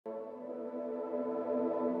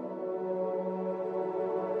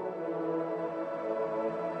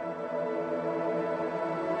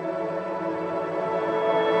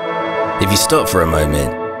you stop for a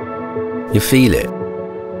moment, you'll feel it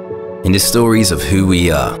in the stories of who we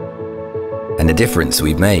are and the difference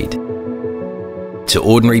we've made. To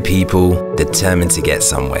ordinary people determined to get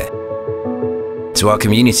somewhere. To our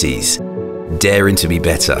communities, daring to be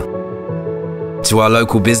better. To our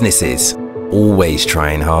local businesses, always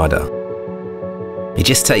trying harder. It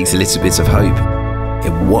just takes a little bit of hope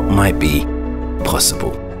in what might be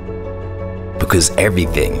possible. Because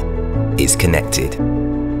everything is connected.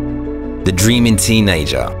 The dreaming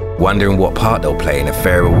teenager, wondering what part they'll play in a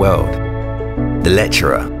fairer world. The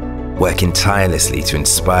lecturer, working tirelessly to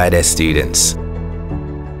inspire their students.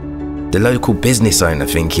 The local business owner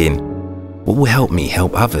thinking, what will help me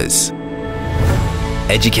help others?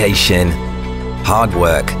 Education, hard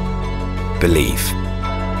work, belief.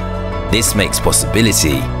 This makes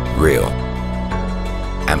possibility real.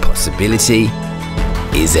 And possibility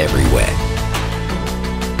is everywhere.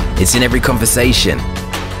 It's in every conversation,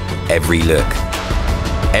 every look,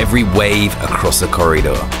 every wave across a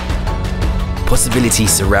corridor. Possibility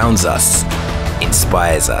surrounds us,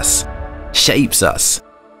 inspires us, shapes us.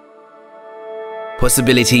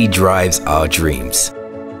 Possibility drives our dreams.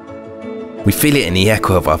 We feel it in the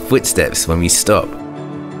echo of our footsteps when we stop.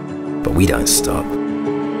 But we don't stop.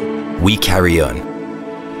 We carry on.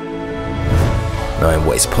 Knowing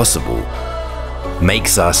what is possible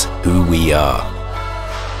makes us who we are.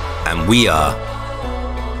 And we are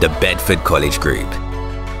the Bedford College Group.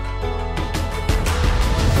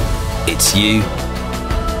 It's you,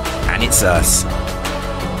 and it's us,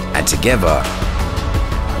 and together,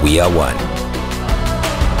 we are one.